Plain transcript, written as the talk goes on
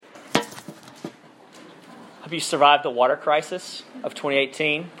Hope you survived the water crisis of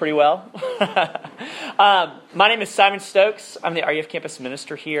 2018 pretty well. My name is Simon Stokes. I'm the RUF campus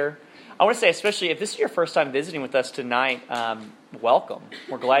minister here. I want to say, especially if this is your first time visiting with us tonight, welcome.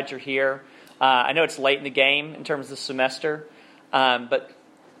 We're glad you're here. I know it's late in the game in terms of the semester, but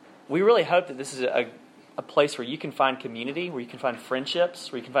we really hope that this is a place where you can find community, where you can find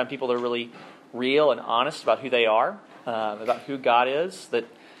friendships, where you can find people that are really real and honest about who they are, about who God is.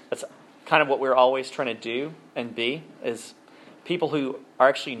 That's kind of what we're always trying to do and be, is people who are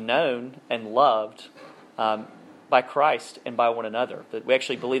actually known and loved by Christ and by one another. That we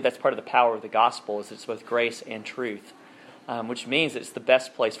actually believe that's part of the power of the gospel, is it's both grace and truth, which means that it's the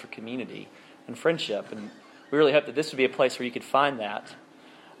best place for community and friendship. And we really hope that this would be a place where you could find that.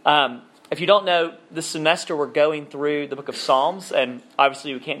 If you don't know, this semester we're going through the book of Psalms, and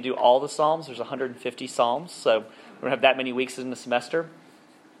obviously we can't do all the Psalms. There's 150 Psalms, so we don't have that many weeks in the semester.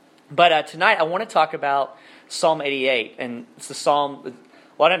 But tonight I want to talk about Psalm 88, and it's the psalm that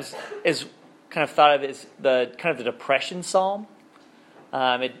a lot of times is kind of thought of as the depression psalm.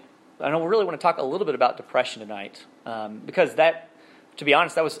 I really want to talk a little bit about depression tonight, because that, to be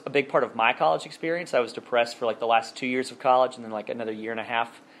honest, that was a big part of my college experience. I was depressed for the last 2 years of college, and then another year and a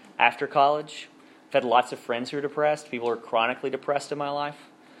half after college. I've had lots of friends who are depressed. People who are chronically depressed in my life,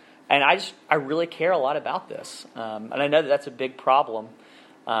 and I really care a lot about this, and I know that that's a big problem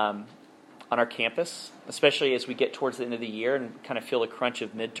on our campus, especially as we get towards the end of the year and kind of feel the crunch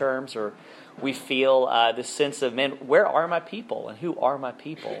of midterms, or we feel this sense of, man, where are my people and who are my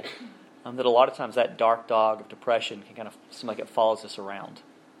people? That a lot of times that dark dog of depression can kind of seem like it follows us around.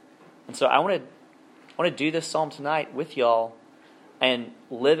 And so I want to do this psalm tonight with y'all and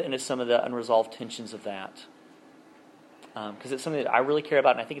live into some of the unresolved tensions of that. Because it's something that I really care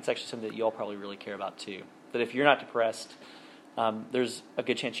about, and I think it's actually something that y'all probably really care about too. That if you're not depressed, there's a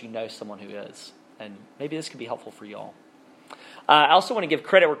good chance you know someone who is. And maybe this could be helpful for y'all. I also want to give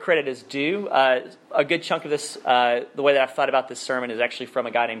credit where credit is due. A good chunk of this, the way that I've thought about this sermon, is actually from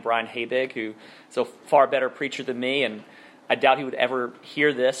a guy named Brian Habig, who is a far better preacher than me, and I doubt he would ever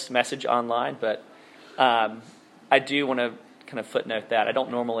hear this message online, but I do want to kind of footnote that. I don't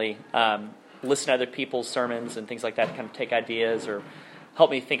normally listen to other people's sermons and things like that to kind of take ideas or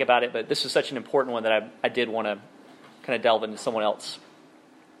help me think about it, but this was such an important one that I did want to kind of delve into someone else.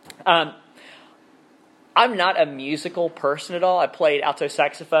 I'm not a musical person at all. I played alto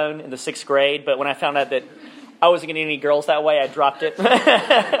saxophone in the 6th grade, but when I found out that I wasn't getting any girls that way, I dropped it.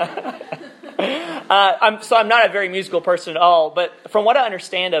 I'm not a very musical person at all, but from what I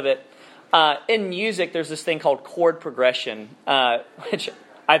understand of it, in music, there's this thing called chord progression, which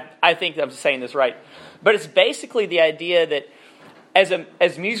I think I'm saying this right, but it's basically the idea that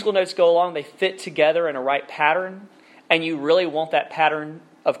as musical notes go along, they fit together in a right pattern, and you really want that pattern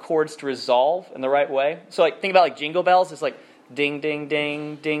of chords to resolve in the right way. So think about Jingle Bells. It's ding, ding,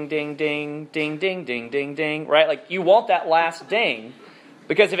 ding, ding, ding, ding, ding, ding, ding, ding, ding, right? You want that last ding,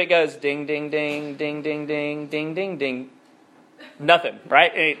 because if it goes ding, ding, ding, ding, ding, ding, ding, ding, ding, nothing,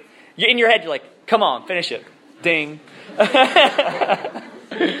 right? And in your head, you're come on, finish it. Ding.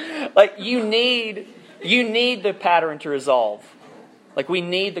 You need the pattern to resolve. We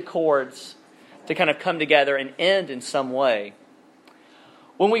need the chords to kind of come together and end in some way.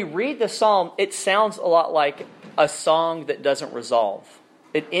 When we read the psalm, it sounds a lot like a song that doesn't resolve.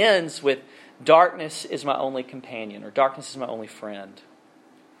 It ends with, darkness is my only companion, or darkness is my only friend.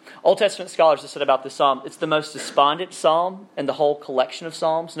 Old Testament scholars have said about this psalm, it's the most despondent psalm in the whole collection of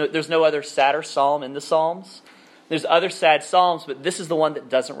psalms. There's no other sadder psalm in the psalms. There's other sad psalms, but this is the one that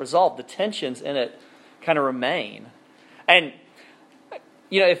doesn't resolve. The tensions in it kind of remain. And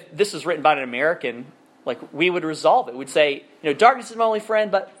if this was written by an American, we would resolve it. We'd say, darkness is my only friend,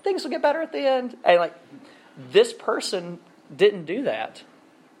 but things will get better at the end. And this person didn't do that,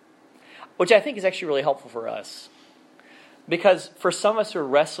 which I think is actually really helpful for us. Because for some of us who are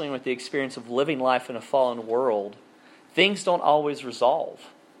wrestling with the experience of living life in a fallen world, things don't always resolve.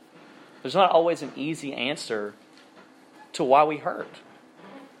 There's not always an easy answer to why we hurt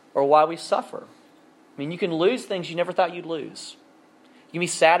or why we suffer. You can lose things you never thought you'd lose. You can be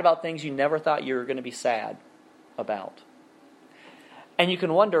sad about things you never thought you were going to be sad about. And you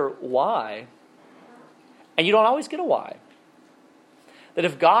can wonder why. And you don't always get a why. That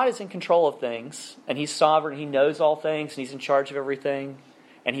if God is in control of things, and He's sovereign, He knows all things, and He's in charge of everything,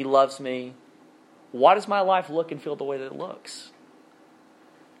 and He loves me, why does my life look and feel the way that it looks?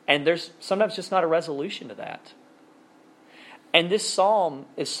 And there's sometimes just not a resolution to that. And this psalm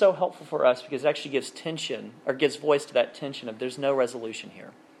is so helpful for us because it actually gives tension, or gives voice to that tension of there's no resolution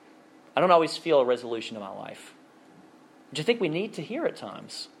here. I don't always feel a resolution in my life, which I think we need to hear at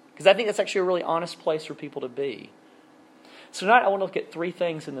times. Because I think that's actually a really honest place for people to be. So tonight I want to look at three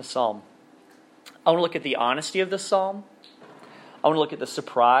things in the psalm. I want to look at the honesty of this psalm. I want to look at the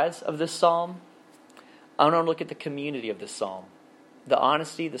surprise of this psalm. I want to look at the community of this psalm. The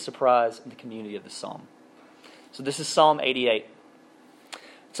honesty, the surprise, and the community of this psalm. So this is Psalm 88.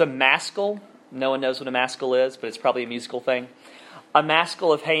 It's a maskil. No one knows what a maskil is, but it's probably a musical thing. A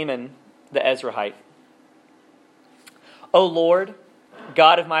maskil of Heman, the Ezrahite. O Lord,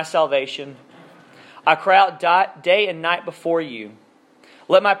 God of my salvation, I cry out day and night before you.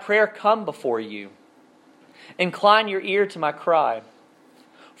 Let my prayer come before you. Incline your ear to my cry.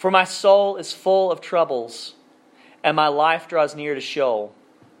 For my soul is full of troubles, and my life draws near to Sheol.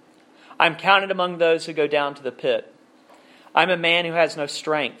 I am counted among those who go down to the pit. I am a man who has no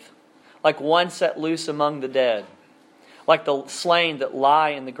strength, like one set loose among the dead, like the slain that lie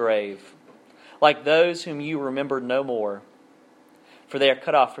in the grave, like those whom you remembered no more, for they are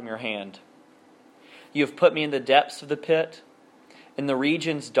cut off from your hand. You have put me in the depths of the pit, in the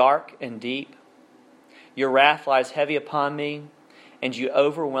regions dark and deep. Your wrath lies heavy upon me, and you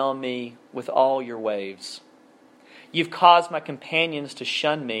overwhelm me with all your waves. You've caused my companions to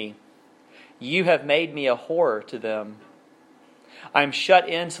shun me. You have made me a horror to them. I am shut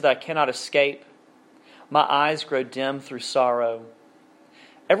in so that I cannot escape. My eyes grow dim through sorrow.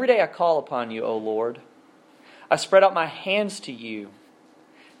 Every day I call upon you, O Lord. I spread out my hands to you.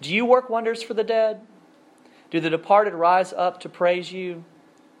 Do you work wonders for the dead? Do the departed rise up to praise you?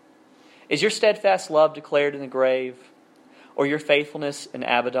 Is your steadfast love declared in the grave, or your faithfulness in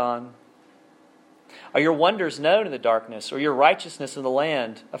Abaddon? Are your wonders known in the darkness, or your righteousness in the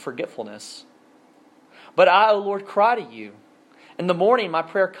land of forgetfulness? But I, O Lord, cry to you. In the morning my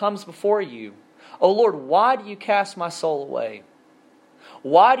prayer comes before you. O Lord, why do you cast my soul away?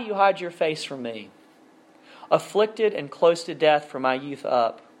 Why do you hide your face from me? Afflicted and close to death from my youth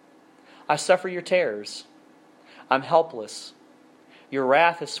up, I suffer your terrors. I'm helpless. Your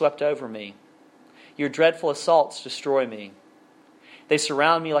wrath has swept over me. Your dreadful assaults destroy me. They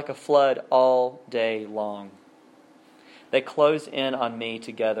surround me like a flood all day long. They close in on me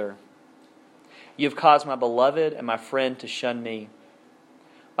together. You have caused my beloved and my friend to shun me.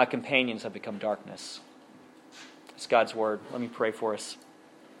 My companions have become darkness. It's God's word. Let me pray for us.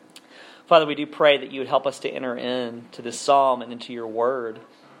 Father, we do pray that you would help us to enter into this psalm and into your word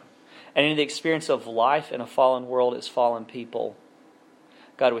and into the experience of life in a fallen world as fallen people.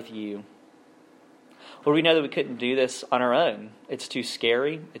 God, with you. Lord, we know that we couldn't do this on our own. It's too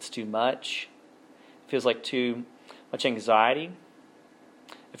scary. It's too much. It feels like too much anxiety.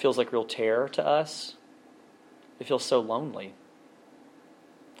 It feels like real terror to us. It feels so lonely.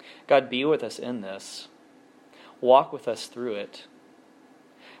 God, be with us in this. Walk with us through it.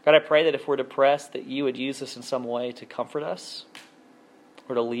 God, I pray that if we're depressed, that you would use this in some way to comfort us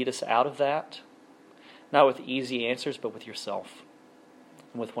or to lead us out of that. Not with easy answers, but with yourself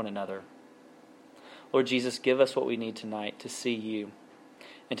and with one another. Lord Jesus, give us what we need tonight to see you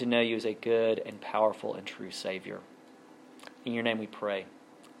and to know you as a good and powerful and true Savior. In your name we pray.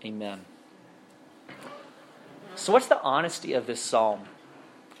 Amen. So what's the honesty of this psalm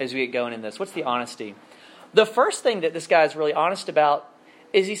as we get going in this? What's the honesty? The first thing that this guy is really honest about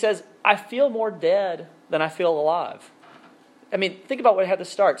is he says, I feel more dead than I feel alive. I mean, think about how this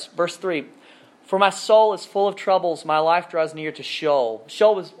starts. Verse 3, for my soul is full of troubles, my life draws near to Sheol.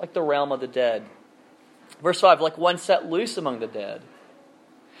 Sheol was like the realm of the dead. Verse 5, like one set loose among the dead.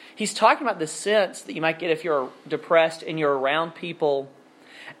 He's talking about the sense that you might get if you're depressed and you're around people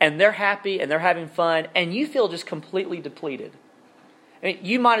and they're happy and they're having fun and you feel just completely depleted. I mean,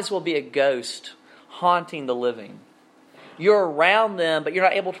 you might as well be a ghost haunting the living. You're around them, but you're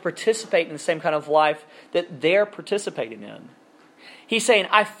not able to participate in the same kind of life that they're participating in. He's saying,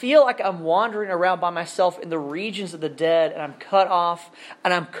 I feel like I'm wandering around by myself in the regions of the dead and I'm cut off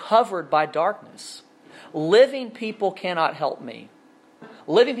and I'm covered by darkness. Living people cannot help me.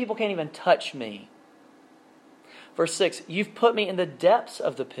 Living people can't even touch me. Verse 6, you've put me in the depths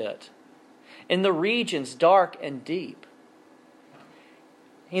of the pit, in the regions dark and deep.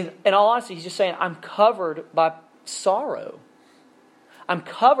 In all honesty, he's just saying, I'm covered by sorrow. I'm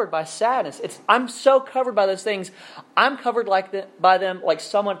covered by sadness. I'm so covered by those things. I'm covered by them like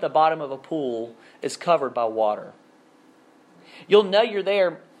someone at the bottom of a pool is covered by water. You'll know you're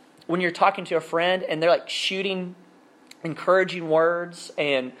there when you're talking to a friend and they're like shooting encouraging words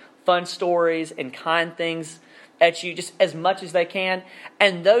and fun stories and kind things at you just as much as they can.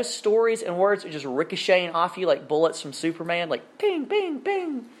 And those stories and words are just ricocheting off you like bullets from Superman, like ping, ping,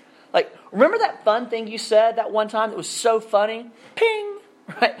 ping. Like, remember that fun thing you said that one time that was so funny? Ping!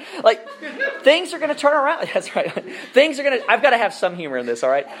 right? Like, things are going to turn around. That's right. I've got to have some humor in this, all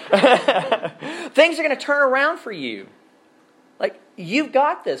right? Things are going to turn around for you. Like, you've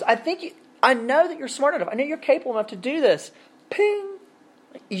got this. I know that you're smart enough. I know you're capable enough to do this. Ping.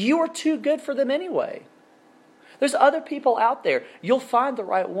 You are too good for them anyway. There's other people out there. You'll find the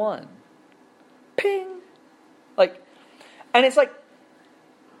right one. Ping. And it's like,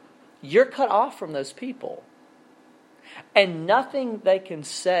 you're cut off from those people. And nothing they can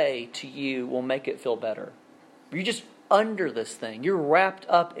say to you will make it feel better. You're just under this thing. You're wrapped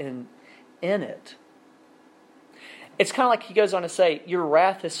up in it. It's kind of like he goes on to say, your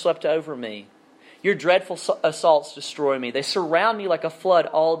wrath has swept over me. Your dreadful assaults destroy me. They surround me like a flood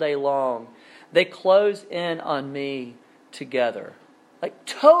all day long. They close in on me together. Like,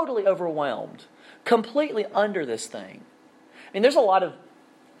 totally overwhelmed. Completely under this thing. I mean, there's a lot of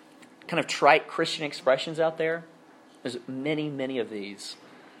kind of trite Christian expressions out there. There's many, many of these.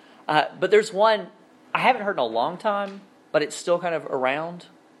 But there's one I haven't heard in a long time, but it's still kind of around.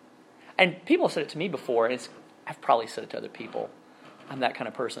 And people have said it to me before, and I've probably said it to other people. I'm that kind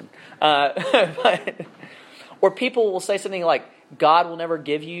of person. Or people will say something like, God will never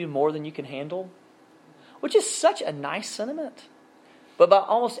give you more than you can handle, which is such a nice sentiment. But by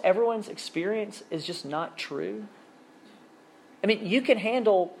almost everyone's experience is just not true. I mean, you can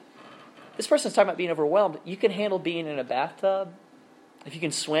handle, this person's talking about being overwhelmed. You can handle being in a bathtub. If you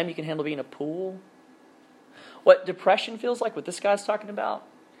can swim, you can handle being in a pool. What depression feels like, what this guy's talking about,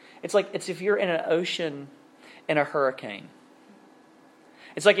 it's if you're in an ocean in a hurricane.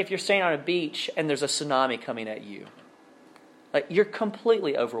 It's like if you're staying on a beach and there's a tsunami coming at you. Like, you're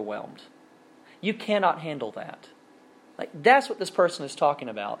completely overwhelmed. You cannot handle that. Like, that's what this person is talking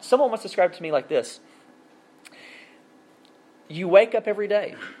about. Someone once described it to me like this. You wake up every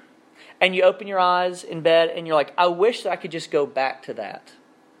day and you open your eyes in bed and you're like, I wish that I could just go back to that.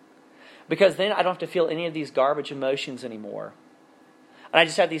 Because then I don't have to feel any of these garbage emotions anymore. And I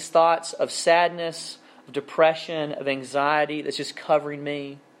just have these thoughts of sadness, of depression, of anxiety that's just covering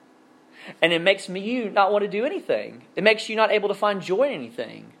me. And it makes you not want to do anything. It makes you not able to find joy in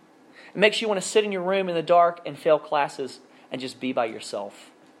anything. It makes you want to sit in your room in the dark and fail classes and just be by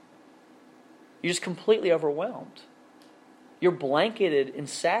yourself. You're just completely overwhelmed. You're blanketed in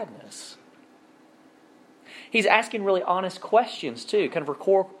sadness. He's asking really honest questions too, kind of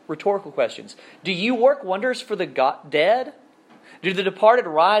rhetorical questions. Do you work wonders for the dead? Do the departed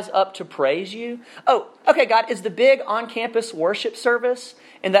rise up to praise you? Oh, okay, God, is the big on-campus worship service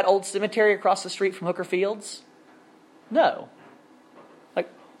in that old cemetery across the street from Hooker Fields? No. Like,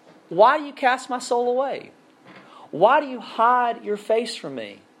 why do you cast my soul away? Why do you hide your face from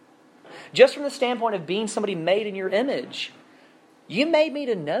me? Just from the standpoint of being somebody made in your image, you made me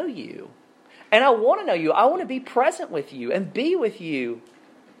to know you. And I want to know you. I want to be present with you and be with you.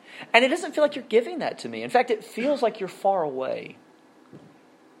 And it doesn't feel like you're giving that to me. In fact, it feels like you're far away.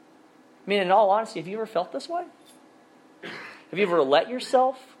 I mean, in all honesty, have you ever felt this way? Have you ever let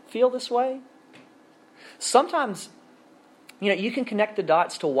yourself feel this way? Sometimes, you can connect the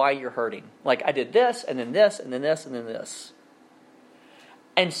dots to why you're hurting. Like, I did this, and then this, and then this, and then this.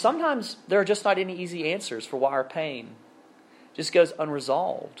 And sometimes there are just not any easy answers for why our pain just goes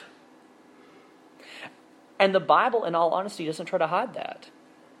unresolved. And the Bible, in all honesty, doesn't try to hide that.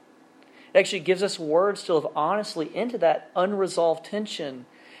 It actually gives us words to live honestly into that unresolved tension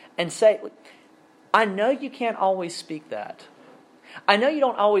and say, I know you can't always speak that. I know you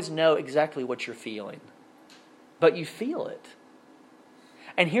don't always know exactly what you're feeling, but you feel it.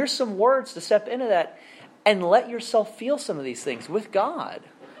 And here's some words to step into that and let yourself feel some of these things with God,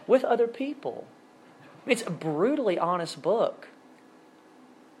 with other people. It's a brutally honest book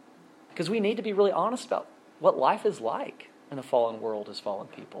because we need to be really honest about what life is like in a fallen world as fallen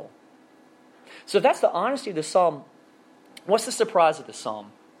people. So if that's the honesty of the psalm, what's the surprise of the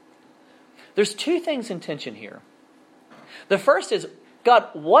psalm? There's two things in tension here. The first is, God,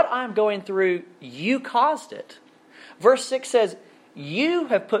 what I'm going through, you caused it. Verse 6 says, you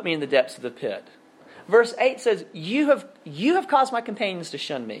have put me in the depths of the pit. Verse 8 says, you have caused my companions to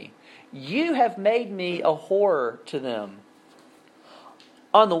shun me. You have made me a horror to them.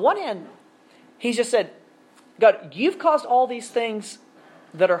 On the one hand, he's just said, God, you've caused all these things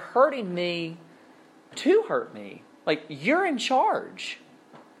that are hurting me to hurt me. Like, you're in charge.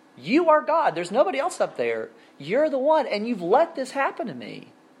 You are God. There's nobody else up there. You're the one, and you've let this happen to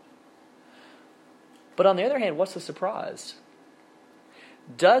me. But on the other hand, what's the surprise?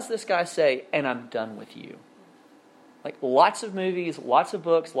 Does this guy say, and I'm done with you? Like, lots of movies, lots of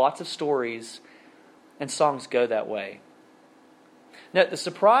books, lots of stories, and songs go that way. Now, the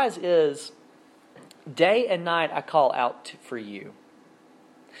surprise is, day and night I call out for you.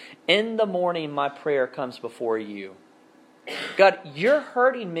 In the morning, my prayer comes before you. God, you're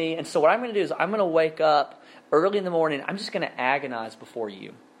hurting me, and so what I'm going to do is I'm going to wake up early in the morning. I'm just going to agonize before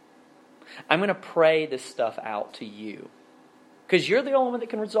you. I'm going to pray this stuff out to you. Because you're the only one that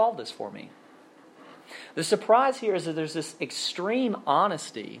can resolve this for me. The surprise here is that there's this extreme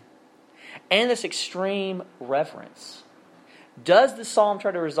honesty and this extreme reverence. Does the psalm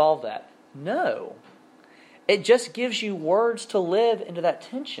try to resolve that? No. It just gives you words to live into that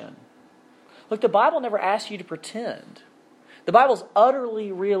tension. Look, the Bible never asks you to pretend. The Bible's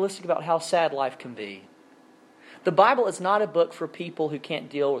utterly realistic about how sad life can be. The Bible is not a book for people who can't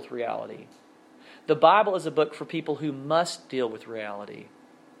deal with reality. The Bible is a book for people who must deal with reality.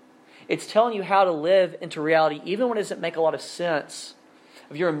 It's telling you how to live into reality even when it doesn't make a lot of sense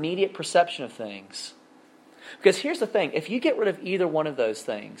of your immediate perception of things. Because here's the thing, if you get rid of either one of those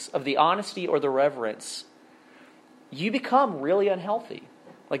things, of the honesty or the reverence, you become really unhealthy.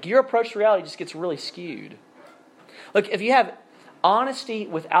 Like your approach to reality just gets really skewed. Look, if you have honesty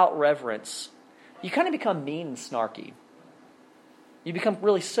without reverence, you kind of become mean and snarky. You become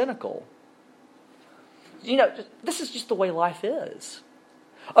really cynical. You know, this is just the way life is.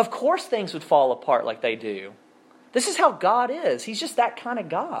 Of course things would fall apart like they do. This is how God is. He's just that kind of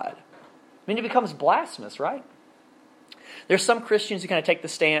God. I mean, it becomes blasphemous, right? There's some Christians who kind of take the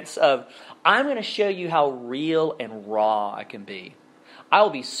stance of, I'm going to show you how real and raw I can be. I will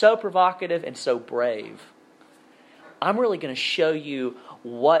be so provocative and so brave. I'm really going to show you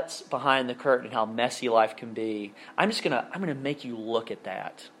what's behind the curtain and how messy life can be. I'm going to make you look at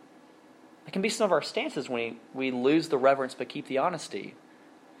that. It can be some of our stances when we lose the reverence but keep the honesty.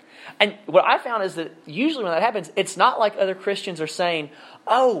 And what I found is that usually when that happens, it's not like other Christians are saying,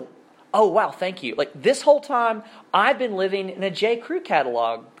 oh, wow, thank you. Like this whole time, I've been living in a J. Crew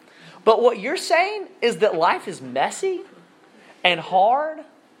catalog. But what you're saying is that life is messy and hard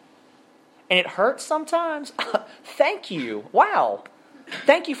and it hurts sometimes. Thank you. Wow.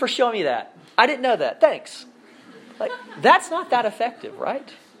 Thank you for showing me that. I didn't know that. Thanks. Like, that's not that effective,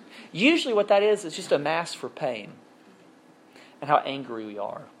 right? Usually what that is just a mask for pain and how angry we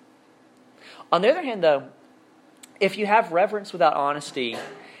are. On the other hand, though, if you have reverence without honesty,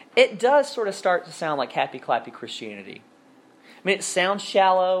 it does sort of start to sound like happy-clappy Christianity. I mean, it sounds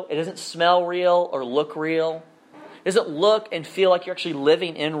shallow. It doesn't smell real or look real. It doesn't look and feel like you're actually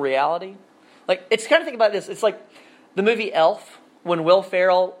living in reality. Like, it's kind of think about this. It's like the movie Elf, when Will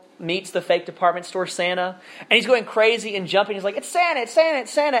Ferrell meets the fake department store Santa, and he's going crazy and jumping. He's like, it's Santa, it's Santa,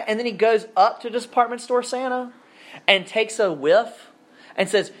 it's Santa. And then he goes up to the department store Santa and takes a whiff and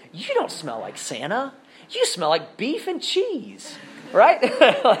says, you don't smell like Santa. You smell like beef and cheese. Right?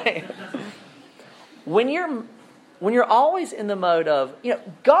 Like, when you're always in the mode of,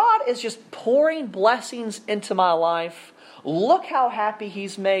 God is just pouring blessings into my life. Look how happy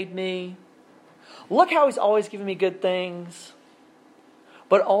He's made me. Look how He's always giving me good things.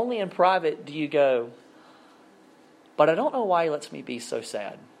 But only in private do you go, but I don't know why He lets me be so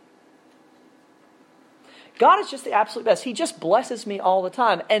sad. God is just the absolute best. He just blesses me all the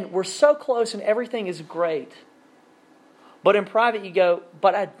time. And we're so close and everything is great. But in private you go,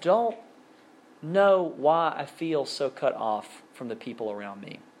 but I don't know why I feel so cut off from the people around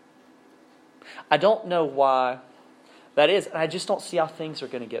me. I don't know why that is. And I just don't see how things are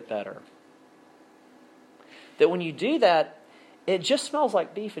going to get better. That when you do that, it just smells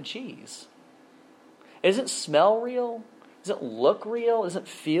like beef and cheese. It doesn't smell real. It doesn't look real. It doesn't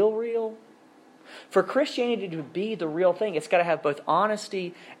feel real. For Christianity to be the real thing, it's got to have both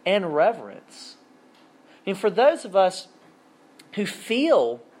honesty and reverence. And for those of us who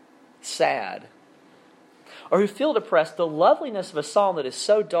feel sad or who feel depressed, the loveliness of a psalm that is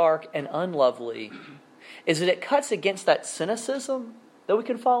so dark and unlovely is that it cuts against that cynicism that we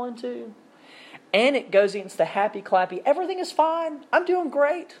can fall into. And it goes against the happy-clappy, everything is fine, I'm doing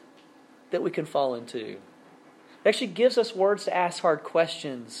great, that we can fall into. It actually gives us words to ask hard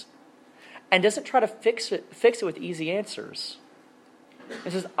questions and doesn't try to fix it with easy answers.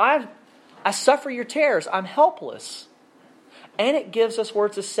 It says, I suffer your terrors, I'm helpless. And it gives us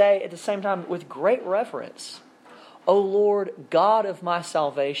words to say at the same time with great reverence. O Lord, God of my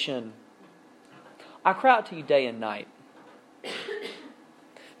salvation, I cry out to you day and night.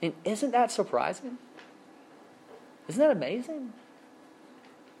 And isn't that surprising? Isn't that amazing?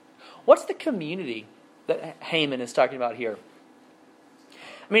 What's the community that Haman is talking about here?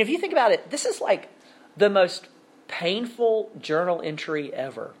 I mean, if you think about it, this is like the most painful journal entry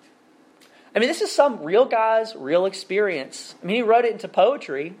ever. I mean, this is some real guy's real experience. I mean, he wrote it into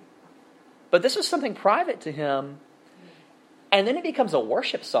poetry, but this was something private to him. And then it becomes a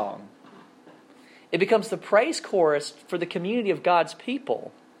worship song. It becomes the praise chorus for the community of God's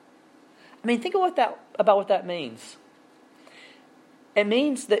people. I mean, think about what that means. It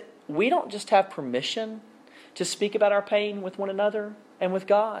means that we don't just have permission to speak about our pain with one another and with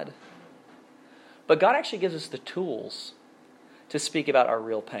God, but God actually gives us the tools to speak about our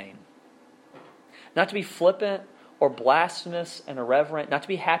real pain. Not to be flippant or blasphemous and irreverent, not to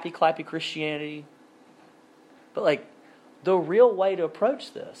be happy-clappy Christianity, but like the real way to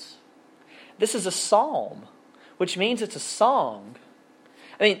approach this. This is a psalm, which means it's a song.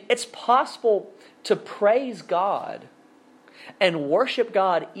 I mean, it's possible to praise God and worship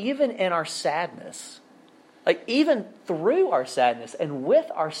God even in our sadness. Like even through our sadness and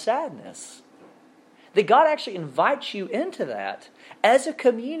with our sadness. That God actually invites you into that as a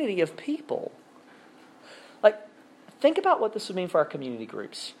community of people. Like, think about what this would mean for our community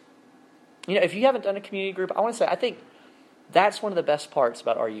groups. You know, if you haven't done a community group, I want to say, I think that's one of the best parts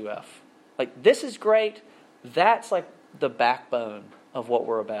about RUF. Like, this is great. That's like the backbone of what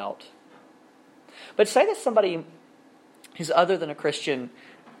we're about. But say that somebody who's other than a Christian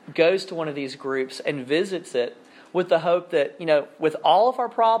goes to one of these groups and visits it with the hope that, you know, with all of our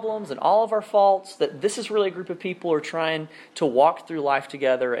problems and all of our faults, that this is really a group of people who are trying to walk through life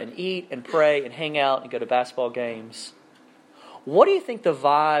together and eat and pray and hang out and go to basketball games. What do you think the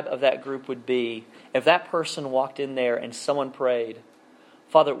vibe of that group would be if that person walked in there and someone prayed,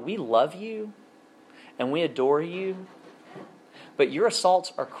 Father, we love you and we adore you, but your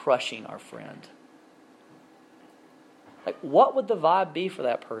assaults are crushing our friend. Like, what would the vibe be for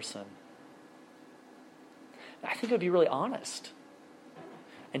that person? I think it would be really honest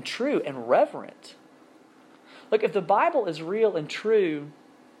and true and reverent. Look, if the Bible is real and true,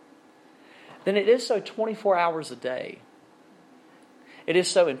 then it is so 24 hours a day. It is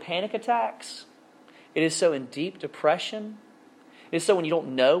so in panic attacks. It is so in deep depression. It is so when you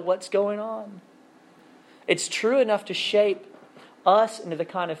don't know what's going on. It's true enough to shape us into the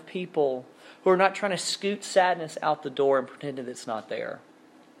kind of people who are not trying to scoot sadness out the door and pretending it's not there.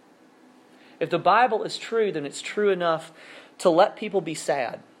 If the Bible is true, then it's true enough to let people be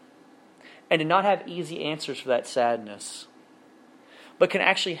sad and to not have easy answers for that sadness, but can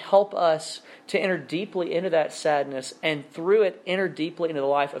actually help us to enter deeply into that sadness and through it enter deeply into the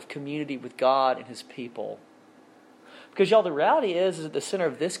life of community with God and His people. Because y'all, the reality is at the center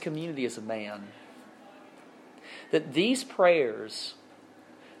of this community is a man. That these prayers,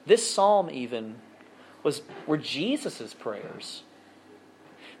 this psalm even, were Jesus' prayers.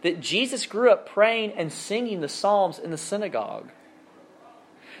 That Jesus grew up praying and singing the psalms in the synagogue.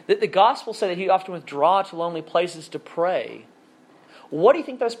 That the gospel said that He often withdrew to lonely places to pray. What do you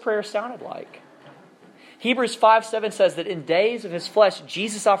think those prayers sounded like? Hebrews 5:7 says that in days of His flesh,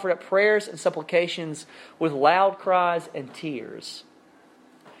 Jesus offered up prayers and supplications with loud cries and tears.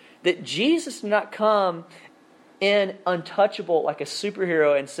 That Jesus did not come in untouchable like a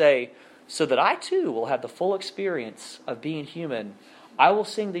superhero and say, so that I too will have the full experience of being human, I will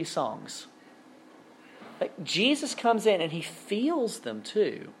sing these songs. Like Jesus comes in and He feels them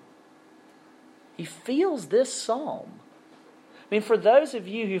too. He feels this psalm. I mean, for those of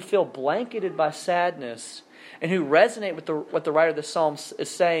you who feel blanketed by sadness and who resonate with what the writer of the psalm is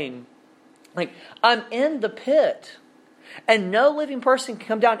saying, like, I'm in the pit and no living person can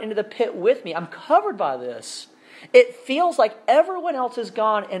come down into the pit with me. I'm covered by this. It feels like everyone else is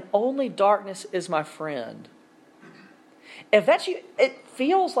gone and only darkness is my friend. If that's you, it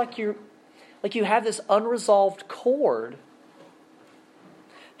feels like you have this unresolved cord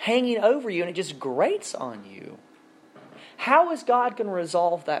hanging over you and it just grates on you. How is God going to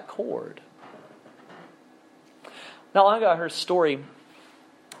resolve that cord? Not long ago, I heard a story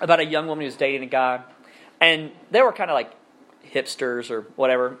about a young woman who was dating a guy, and they were kind of like hipsters or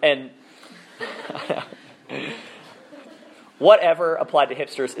whatever, and whatever applied to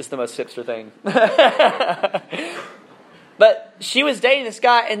hipsters is the most hipster thing. But she was dating this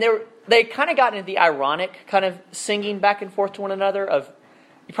guy, and they kind of got into the ironic kind of singing back and forth to one another of,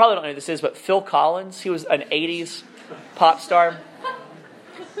 you probably don't know who this is, but Phil Collins. He was an 80s pop star.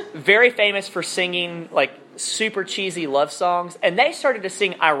 Very famous for singing like super cheesy love songs. And they started to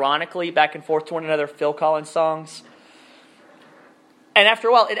sing ironically back and forth to one another Phil Collins songs. And after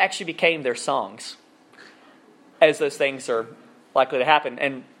a while, it actually became their songs. As those things are likely to happen.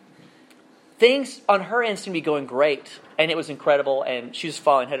 And things on her end seemed to be going great. And it was incredible. And she was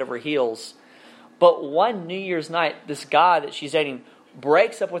falling head over heels. But one New Year's night, this guy that she's dating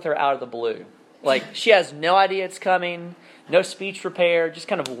breaks up with her out of the blue. Like, she has no idea it's coming, no speech prepared, just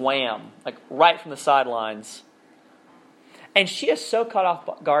kind of wham, like right from the sidelines. And she is so caught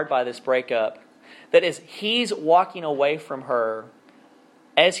off guard by this breakup that as he's walking away from her,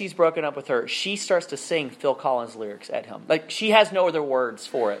 as he's broken up with her, she starts to sing Phil Collins lyrics at him. Like, she has no other words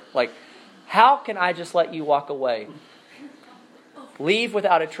for it. Like, How can I just let you walk away? Leave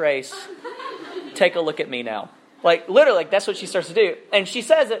without a trace. Take a look at me now. Like, literally, like, that's what she starts to do. And she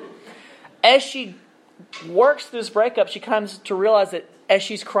says that as she works through this breakup, she comes to realize that as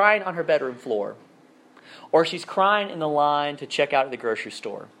she's crying on her bedroom floor, or she's crying in the line to check out at the grocery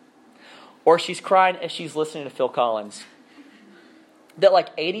store, or she's crying as she's listening to Phil Collins, that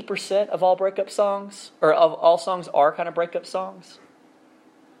like 80% of all breakup songs, or of all songs, are kind of breakup songs.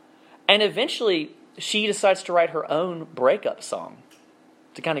 And eventually, she decides to write her own breakup song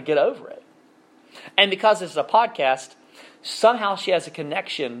to kind of get over it. And because this is a podcast, somehow she has a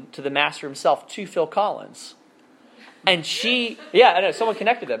connection to the master himself, to Phil Collins. And I know, someone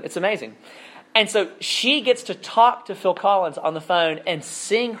connected them. It's amazing. And so she gets to talk to Phil Collins on the phone and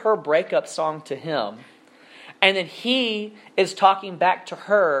sing her breakup song to him. And then he is talking back to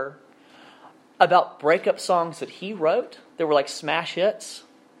her about breakup songs that he wrote that were like smash hits.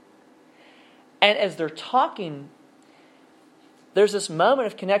 And as they're talking, there's this moment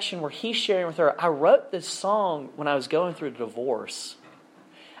of connection where he's sharing with her, I wrote this song when I was going through a divorce,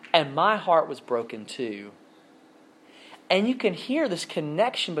 and my heart was broken too. And you can hear this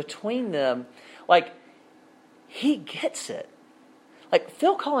connection between them. Like, he gets it. Like,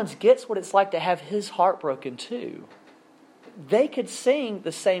 Phil Collins gets what it's like to have his heart broken too. They could sing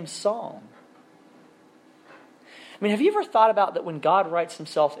the same song. I mean, have you ever thought about that when God writes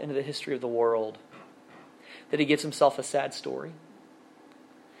himself into the history of the world, that he gives himself a sad story?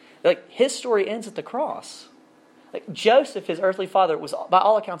 Like, his story ends at the cross. Like, Joseph, his earthly father, was, by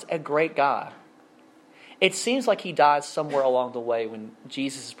all accounts, a great guy. It seems like he dies somewhere along the way when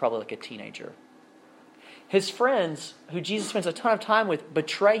Jesus is probably like a teenager. His friends, who Jesus spends a ton of time with,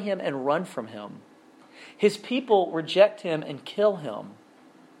 betray him and run from him. His people reject him and kill him.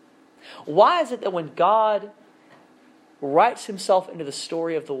 Why is it that when God writes himself into the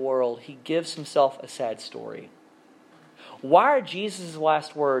story of the world, he gives himself a sad story? Why are Jesus'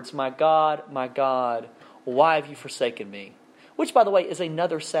 last words, my God, why have you forsaken me? Which, by the way, is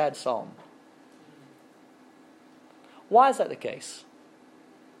another sad psalm. Why is that the case?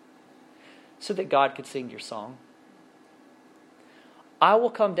 So that God could sing your song. I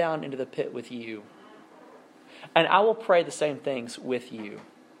will come down into the pit with you, and I will pray the same things with you.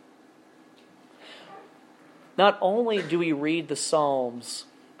 Not only do we read the Psalms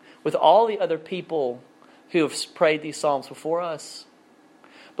with all the other people who have prayed these Psalms before us,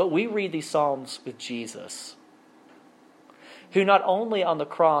 but we read these Psalms with Jesus, who not only on the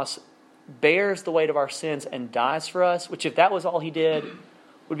cross bears the weight of our sins and dies for us, which if that was all he did,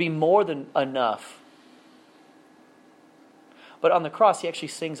 would be more than enough. But on the cross, he actually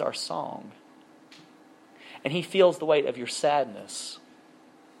sings our song. And he feels the weight of your sadness.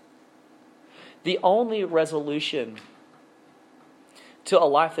 The only resolution to a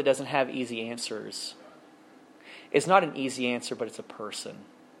life that doesn't have easy answers is not an easy answer, but it's a person.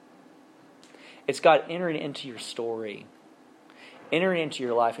 It's God entering into your story, entering into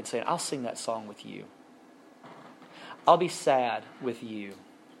your life and saying, I'll sing that song with you. I'll be sad with you.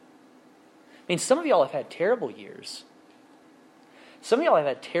 I mean, some of y'all have had terrible years. Some of y'all have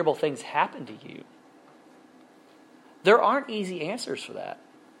had terrible things happen to you. There aren't easy answers for that.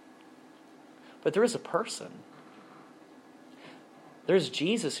 But there is a person. There's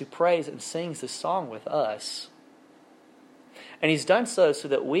Jesus who prays and sings this song with us. And he's done so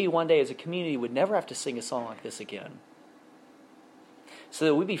that we one day as a community would never have to sing a song like this again. So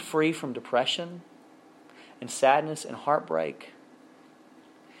that we'd be free from depression and sadness and heartbreak.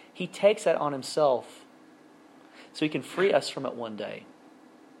 He takes that on himself so he can free us from it one day.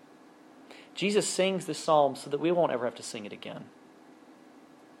 Jesus sings this psalm so that we won't ever have to sing it again.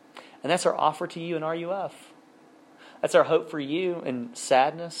 And that's our offer to you in RUF. That's our hope for you in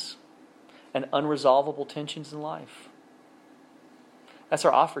sadness and unresolvable tensions in life. That's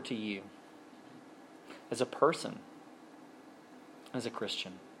our offer to you as a person, as a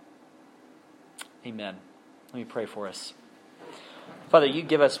Christian. Amen. Let me pray for us. Father, you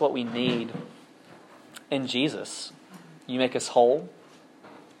give us what we need in Jesus. You make us whole.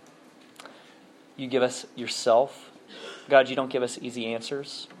 You give us yourself. God, you don't give us easy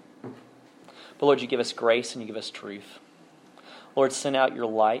answers. But Lord, you give us grace and you give us truth. Lord, send out your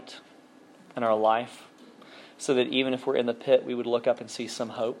light in our life so that even if we're in the pit, we would look up and see some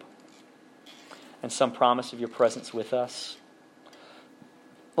hope and some promise of your presence with us.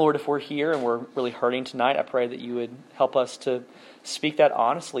 Lord, if we're here and we're really hurting tonight, I pray that you would help us to speak that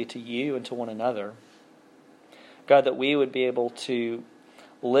honestly to you and to one another. God, that we would be able to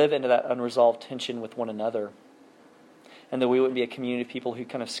live into that unresolved tension with one another. And that we wouldn't be a community of people who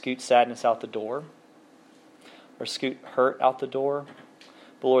kind of scoot sadness out the door or scoot hurt out the door,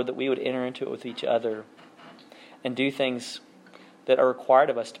 But Lord, that we would enter into it with each other and do things that are required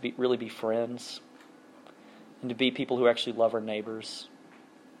of us to really be friends and to be people who actually love our neighbors.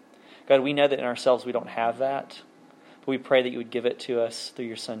 God, we know that in ourselves we don't have that, but we pray that you would give it to us through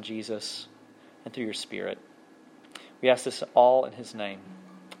your Son Jesus and through your Spirit. We ask this all in his name.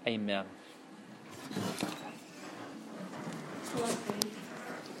 Amen.